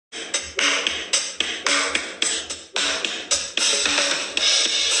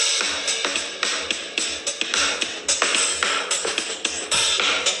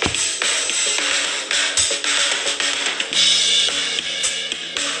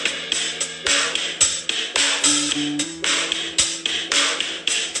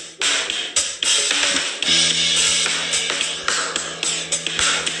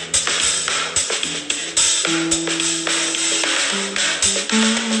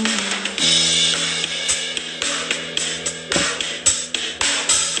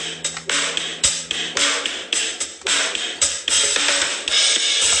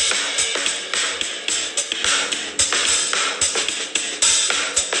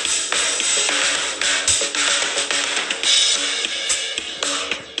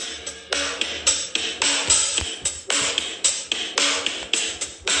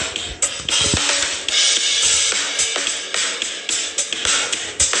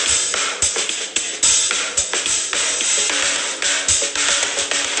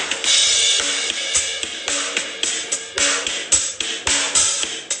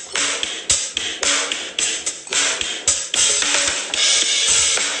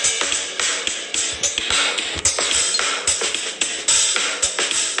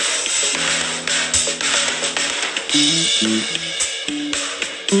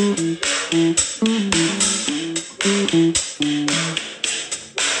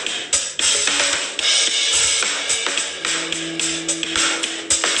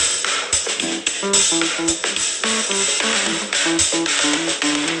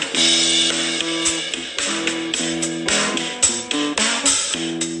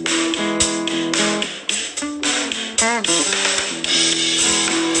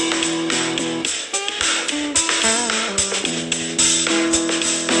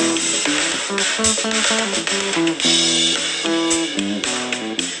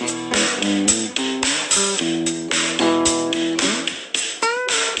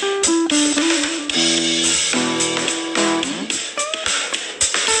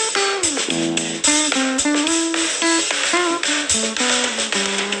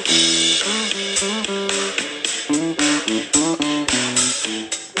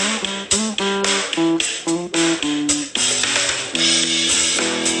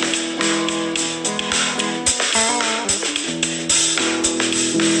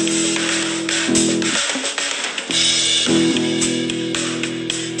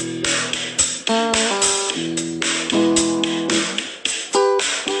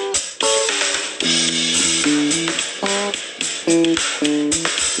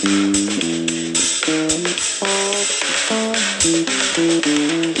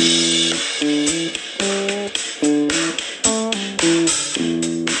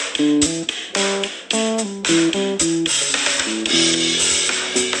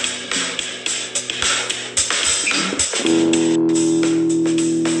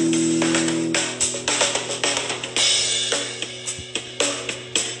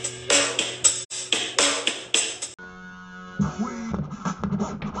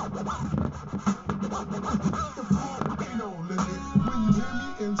Ain't no limit. When you hear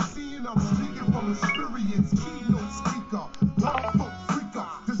me MCing, I'm speaking from experience. Keynote speaker, live folk freaker.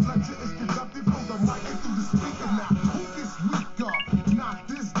 This lecture is conducted from the mic and through the speaker. Now, who gets weaker? Not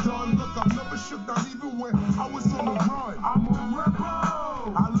this done. Look, I've never shook, not even when I was on the run. I'm a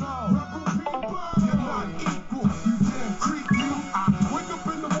rebel. I love rebel people. You're not equal. You damn creep you. I wake up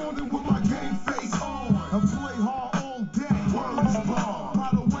in the morning with my game face on and play hard all day. Word is ball. By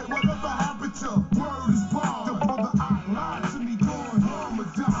the way, whatever happened to word is ball? The brother I lied to me during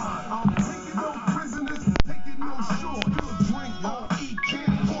Ramadan. I'm taking no prisoners, taking no short. You'll drink, I'll eat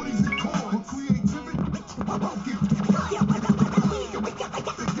candy, 40s and corn. With creativity, I'll get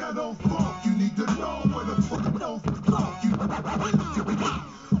the ghetto funk. You need to know where the fuck no funk. You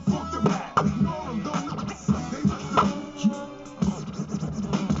fuck the rap, ignore them, don't they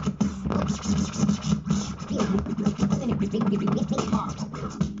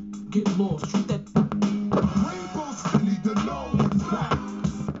Get lost, shoot that rainbows, you need to know it's back.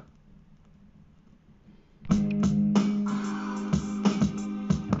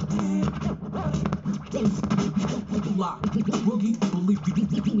 lock. Boogie,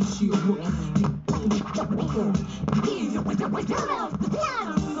 believe me, she a rookie.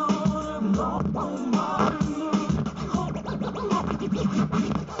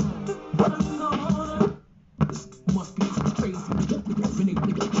 This must be crazy.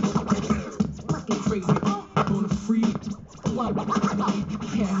 Crazy. On the free.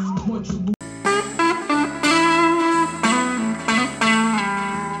 Yeah, once you lose.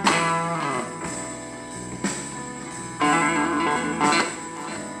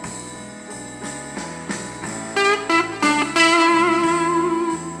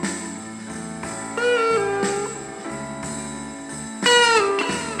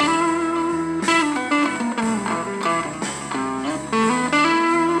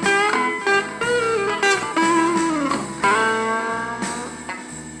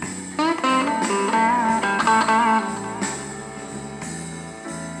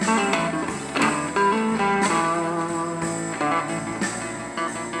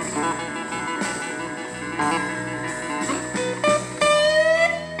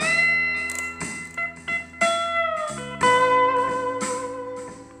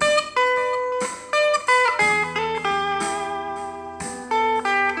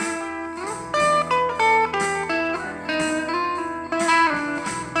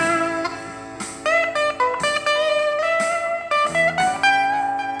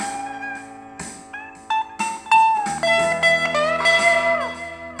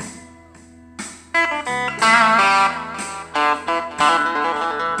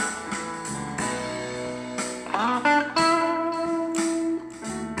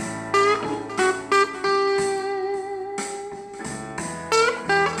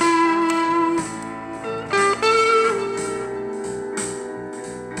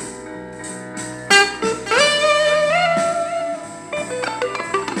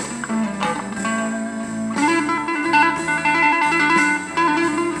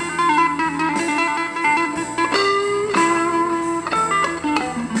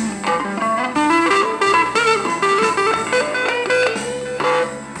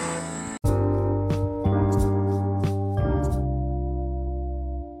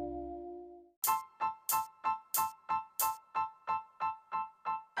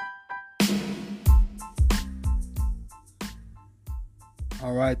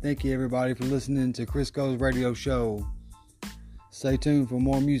 All right, thank you everybody for listening to Crisco's radio show. Stay tuned for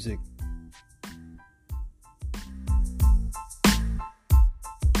more music.